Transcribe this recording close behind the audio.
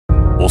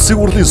Улсын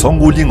хурлын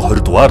сонгуулийн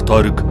 20 дугаар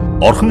тойрог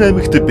Орхон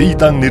аймагт бие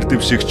даан нэр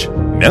дэвшигч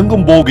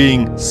мянган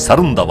буугийн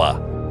Sarandavaa.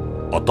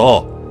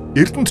 Одоо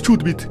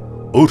эрдэмтчүүд бид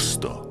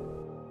өөрсдөө.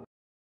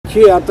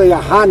 Чи одоо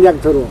хаана яг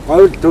төрөө,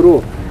 говьд төрөө,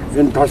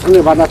 энэ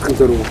толгойн балаатхан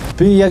төрөө.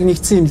 Би яг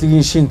нэгдсэн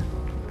имлэгийн шинэ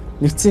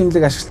нэгдсэн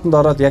имлэг ашиглалтанд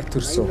ороод яг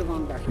төрсөн.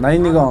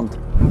 81 онд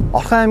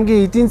Орхон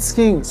аймгийн эдийн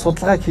засгийн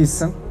судалгааг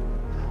хийсэн.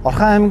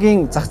 Орхон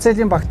аймгийн зах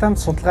зээлийн багтаамж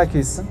судалгааг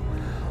хийсэн.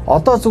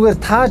 Одоо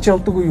зүгээр тааж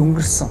явдаг үе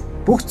өнгөрсөн.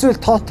 Бүх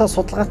зүйл тоотоо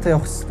судалгаатай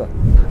явах хэрэгтэй.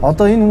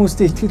 Одоо энэ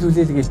хүмүүстээ ихтгэл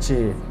хүлээлгээч.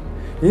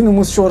 Энэ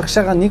хүмүүс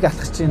шуургашаага нэг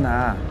алхаж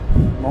байна.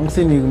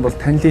 Монголын нийгэм бол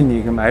танилын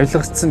нийгэм,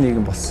 авилгацсан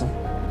нийгэм болсон.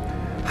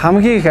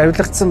 Хамгийн их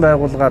авилгацсан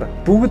байгууллагаар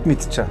бүгд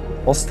мэдчихэ.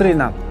 Улс төрийн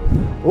нам.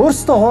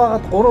 Өөрсдөө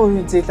хуваагаад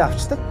 3% зээлээ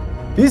авчдаг.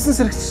 Бизнес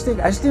эрхлэгчдийг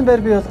ажлын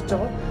байр бий болгож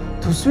байгаа.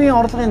 Төсвийн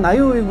орлогын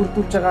 80%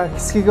 бүрдүүлж байгаа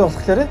хэсгийгээ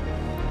болохоор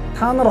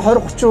та нар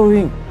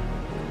 20-30%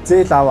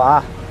 зээл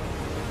аваа.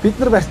 Бид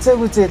нар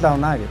барьцаагүй зээл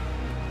авнаа гэдэг.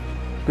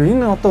 Гэхдээ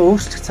энэ одоо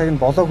өөрчлөх цаг нь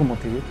болоогүй юм уу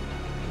тэгээд?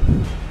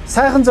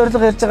 Сайхан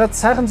зорилго ярьж байгаад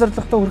сайхан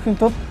зорилготой хүрэхин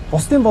тулд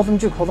бусдын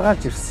боломжийг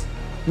хулгайлж ирсэн.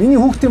 Миний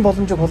хүүхдийн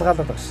боломжийг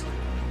хулгайлаад байгаа шүү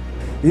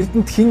дээ.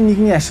 Эрдэнэт хин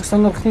нэгний ашиг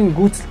сонирхлын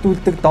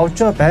гүйцэлдүүлдэг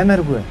довжоо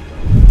баймааргүй.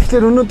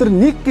 Тэгэхээр өнөөдөр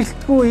нэг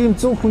гэлтгүй ийм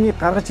зөв хүнийг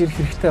гаргаж ирэх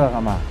хэрэгтэй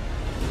байгаамаа.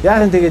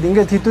 Яагаад тэгээд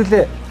ингээд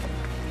хэдүүлээ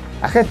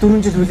ахаад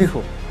 4 жил хүлээх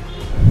үү?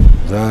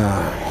 За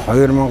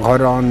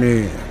 2020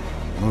 оны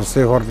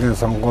улсын хурлын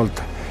сонгуульд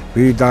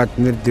бие даан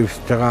нэр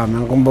дэвшиж байгаа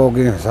мянган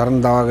буугийн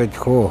Sarandavaa гэж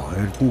хөө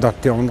Эрдэнэ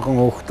дотын унган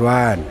хөөхт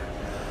байна.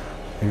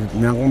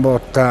 Мянган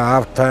буутай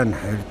аавтай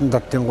Эрдэнэ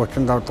дотын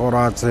 35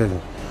 дугаар Азийн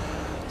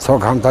цог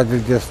хамт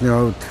ажиллаж байсны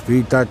хувьд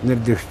бие даан нэр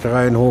дэвшиж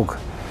байгаа энэ хүүг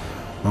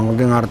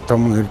Монголын ард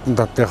түмэн Эрдэнэ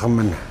дотынхан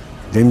минь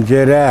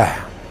дэмжээрэй.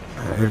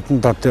 Эрдэнэ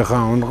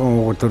дотынхаа унган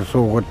хүүг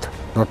төрсөн хүүгд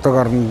нутаг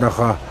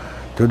орныхоо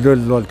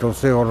төлөөлөл болж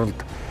улсын хурлд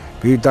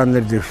бие даан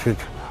нэр дэвшиж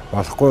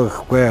болохгүй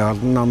гэхгүй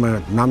олон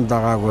нам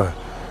дагаагүй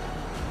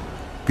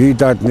бие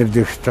даан нэр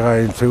дэвшиж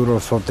байгаа энэ цэвэр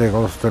улсуудыг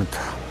улс төрд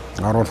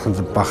оруулах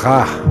нь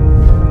баха.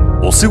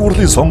 Улсын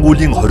хурлын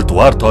сонгуулийн 20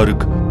 дугаар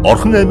тойрог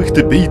Орхон аймагт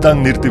бие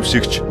даан нэр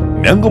дэвшигч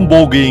мянган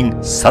буугийн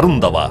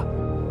Sarandavaa.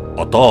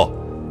 Одоо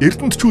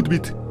эрдэмтчүүд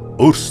бид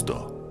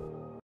өөрсдөө.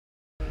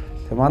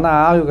 Манай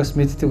аав югаас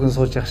мэддэг хүн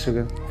сууж явах шиг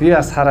байна. Би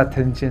бас хараад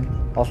таньж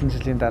байна олон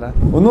жилийн дараа.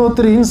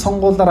 Өнөөдөр энэ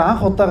сонгуулиар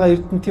анх удаага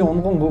Эрдэнэтийн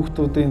унган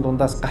хүүхдүүдийн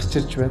дундаас гарч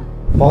ирж байна.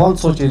 Богонд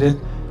сууж ирээд,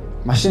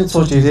 машинд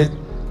сууж ирээд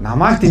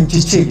намайг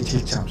дэмжиж гэж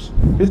хэлж байгаа юм шиг.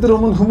 Бид нар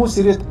өмнө хүмүүс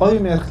ирээд гоё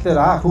юм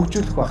ярихлаар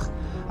хөгжүүлэх байх,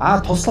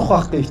 туслах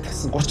байх гэж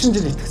итгэсэн. 30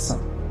 жил итгэсэн.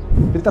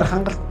 Бид нар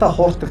хангалттай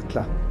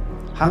хууртагдлаа.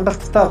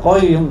 Хангалттай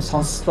гоё юм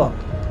сонслоо.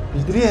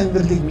 Бидний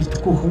амьдралыг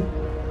мэдхгүй хүн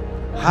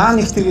хаа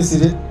нэг тэргээс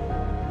ирээд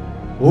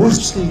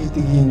өөрчлөе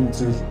гэдэг ийм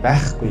зүйл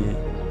байхгүй.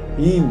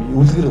 Ийм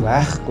үлгэр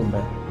байхгүй юм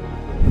байна.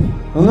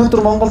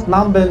 Өнөөдөр Монголд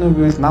нам байна уу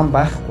гэвэл нам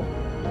байхгүй.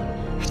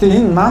 Гэхдээ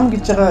энэ нам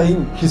гэж байгаа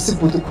энэ хэсэг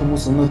бүлэг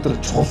хүмүүс өнөөдөр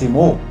чухал юм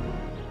уу?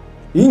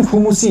 Энэ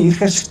хүмүүсийн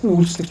эрх ашигт нь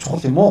үйлчлэх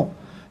чухал юм уу?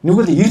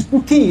 Нөгөө л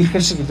эрдэнтийн эрх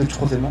ашиг илүү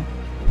чухал юм уу?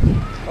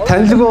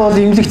 Танилгоо бол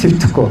имлэг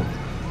твдэхгүй.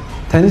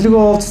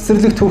 Танилгоо бол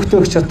цэцэрлэг төвхтөө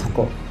өгч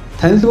чадахгүй.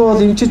 Танилгоо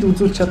бол эмчид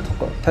үзүүлж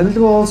чадахгүй.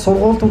 Танилгоо бол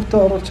сургууль төвхтөө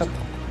оруулж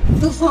чадахгүй.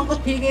 Зөв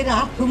сонголт хийгээр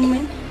ард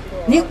түмэн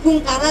нэг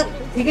хүн гараад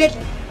тэгээд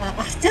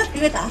гарчаад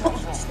тэгээд алга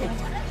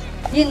болчихсон.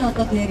 Энэ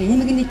одоо нэр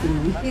эмгэнийх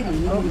юм.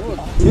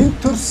 Энд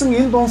төрсөн,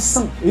 энд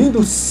унсан, энд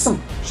өссөн,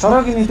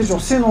 шороог нийтэж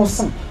усын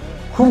уулсан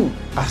хүн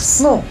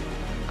гарсан уу?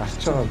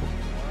 Гарч байгаагүй.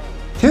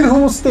 Тэр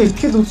хүмүүстэй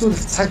ихтгэл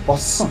үзүүлэх цаг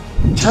болсон.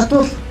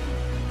 Чадвал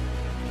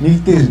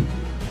нэг дээр,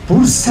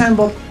 бүр сайн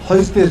бол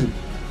хоёр дээр,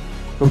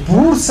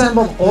 бүр сайн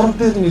бол гурав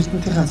дээр нь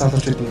эрдэнтийн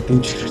залуучуудыг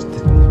дэмжих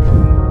хэрэгтэй.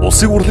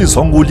 Улсын хурлын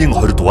сонгуулийн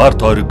 20 дугаар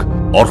тойрог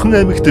Орхон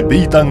аймагт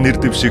бие даан нэр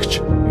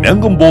дэвшигч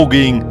мянган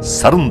буугийн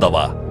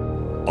Sarandavaa.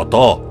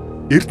 Одоо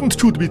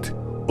эрдэмтчүүд бид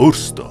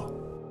өөрсдөө.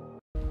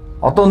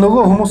 Одоо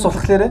нөгөө хүмүүс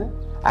болохоор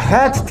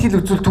ахаад итгэл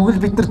үзүүл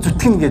тэгвэл бид нар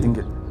зүтгэн гэдэг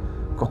ингээд.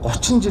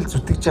 30 жил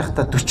зүтгэж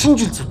байхдаа 40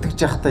 жил зүтгэж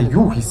байхдаа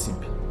юу хийсэн юм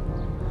бэ?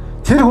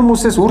 Тэр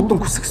хүмүүсээс үр дүн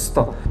хүсэх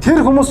ёстой.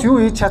 Тэр хүмүүс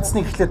юу хийж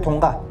чадсныг эхлээд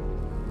тунгаа.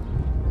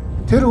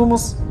 Тэр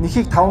хүмүүс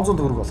нэхийг 500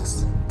 төгрөг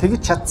болгосон.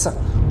 Тэгэж чадсан.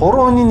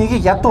 3 хүний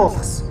нэгийг ядуу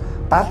болгосон.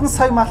 70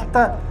 сая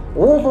малтай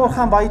уул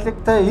уурхаан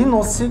баялагтай энэ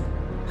улсыг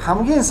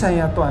хамгийн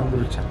сайн ядуу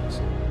амьдруулж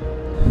чадсан.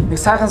 Нэг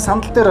сайхан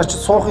сандал дээр очиж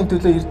суухын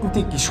төлөө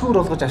эрдэнтийг гишгүүр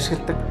болгож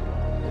ашигладаг.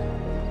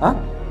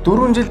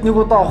 4 жилд нэг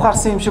удаа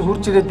ухаарсан юм шиг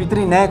хурж ирээд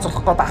бидний найз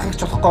болох гээд ах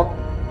ихч болох гээд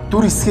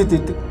дүр эсгээд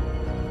идэг.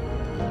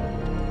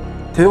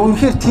 Тэг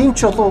үнэхээр тийм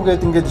ч болов уу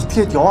гэд ингээд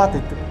итгээд яваад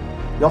идэг.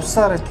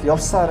 Явсаар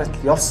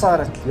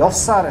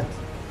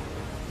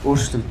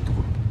өөрчлөгддөг.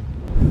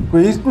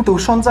 Гэхдээ эрдэнэт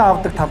өш онзаа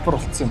авдаг талбар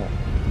болцсон юм уу?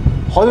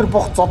 Хоёр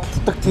бох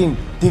зодтолдог тийм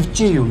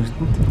дэвжээ юу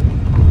эрдэнэт?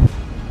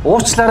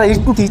 Уучлаараа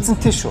эрдэнэт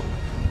эзэнтэй шүү.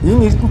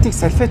 Энэ эрдэнтийг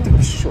салфетик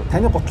биш шүү.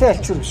 Таны гутлын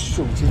альчуур биш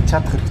шүү гэж хэлж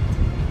чадах хэрэгтэй.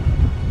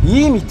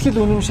 Ийм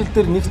итгэл үнэмшил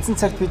дээр нэгдсэн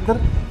цагт бид нар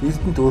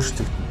эрдэнэт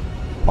өөрчлөгдөнө.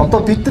 Одоо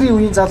бидний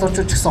үеийн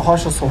залуучууд ч гэсэн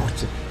хоошоо суух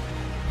гэж байна.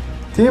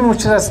 Тийм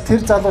учраас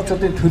тэр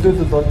залуучуудын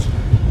төлөөлөл болж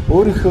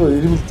өөрийнхөө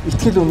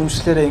итгэл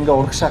үнэмшлээрээ ингээ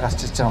урагшаа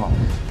гарч ирж байгаа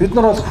юм. Бид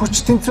нар бол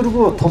хүч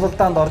тэнцвэргүй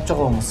тулалдаанд орж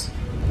байгаа хүмүүс.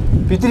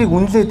 Биднийг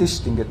үнэлээд байна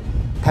шүү дээ. Ингээд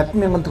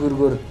 50,000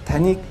 төгрөгөөр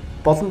таныг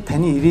болон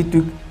таны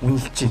ирээдүйг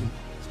үнэлж байна.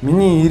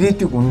 Миний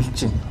ирээдүйг үнэлж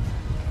байна.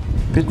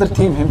 Бид нар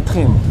тийм хямдах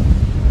юм.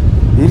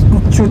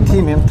 Эрдэнтчүүд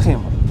тийм хямдах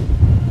юм.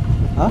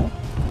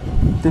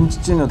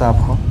 Дэмжиж гин үү та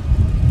бүхэн?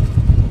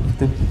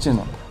 Дэмжиж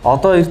гин үү?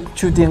 Одоо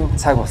эрдэнтчүүдийн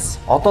цаг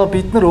болсон. Одоо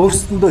бид нар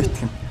өөрсдөндөө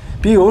итгэн.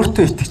 Би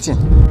өөртөө итгэж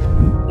байна.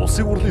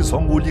 Улсын хурлын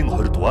сонгуулийн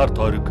 20 дугаар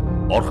тойрог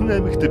Орхон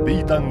аймагт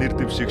бие даан нэр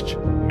дэвшигч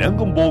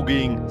мянган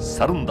буугийн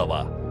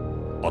Sarandavaa.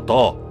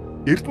 Одоо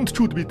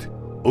эрдэнтчүүд бид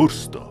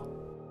өөрсдөө.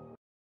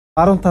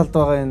 Баруун талд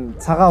байгаа энэ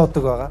цагаан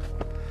удаг байгаа.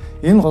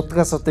 Энэ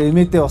гудгаас одоо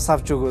эмээдээ ус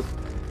авч өгөөд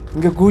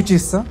ингээ гүйж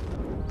ийсэн.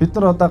 Бид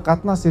нар одоо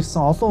гаднаас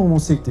ирсэн олон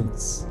хүмүүсийг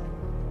дэмжсэн.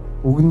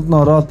 Үгэнд нь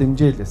ороод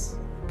дэмжээлээс.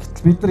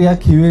 Гэтэл бид нар яг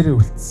хിവэрээ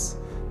үлдсэн.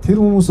 Тэр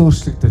хүмүүс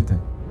өөрчлөгдөд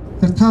байна.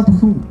 Тэр та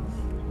бүхэн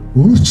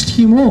өөрчлөх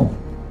юм уу?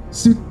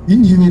 Эсвэл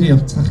энэ хിവэрээ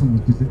явцгаах юм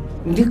уу гэлээ?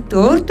 Нэг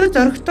өөртөө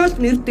зоригтол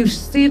нэр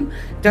дэвшсэн юм,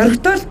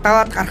 зоригтол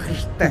даваад гарах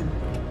хэрэгтэй.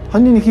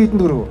 Хоньны нэг хэдэн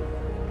төгрөг?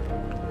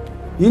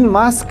 Энэ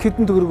маск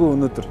хэдэн төгрөг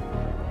өнөөдөр?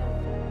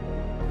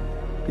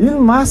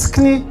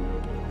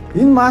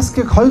 Энэ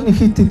маскыг хоёр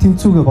нэхийтэй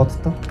тэнцүүгээ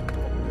боддоо.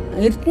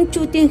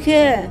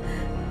 Эрдэнтчүүдийнхээ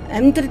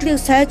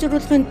амьдралыг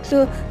сайжруулахын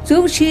төлөө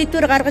зөв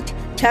шийдвэр гаргаж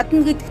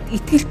чадна гэдэгт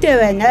итгэлтэй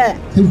байна.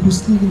 Тэр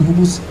хүслийг нь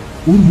хүмүүс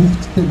үр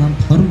хөвгттэй намд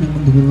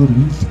 20,000 төгрөгөөр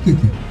үнэлэх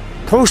гэдэг.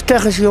 Тууштай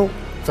шиг юу?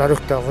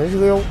 Зоригтой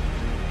шиг юу?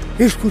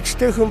 Их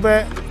хүчтэй хүн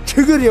бай.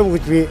 Чигээр яв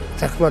гэж би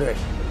захимаар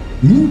байна.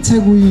 Энэ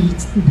цаг үеийн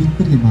эзэн бид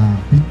нар юм аа.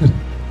 Бид нар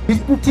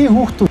Эрдэнтийн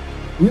хүүхдүүд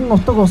энэ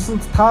нутаг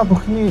усанд та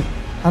бүхний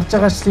харж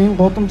байгаачлаа энэ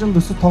гудамжинд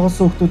өсөж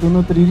тоглосон хүүхдүүд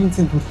өнөөдөр 90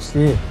 цент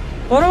хүрчлээ.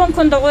 3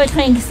 хүн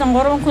дугуйлахын гэсэн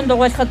 3 хүн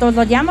дугуйлахад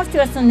бол ямар ч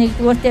байсан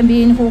нэгдүгээртээ би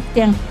энэ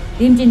хүүхдийн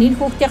дэмжин энэ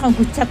хүүхдийн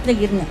хүч чадлыг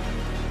ирнэ.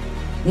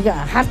 Нэг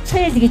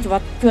харцгаал гэж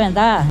бодож байна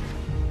да.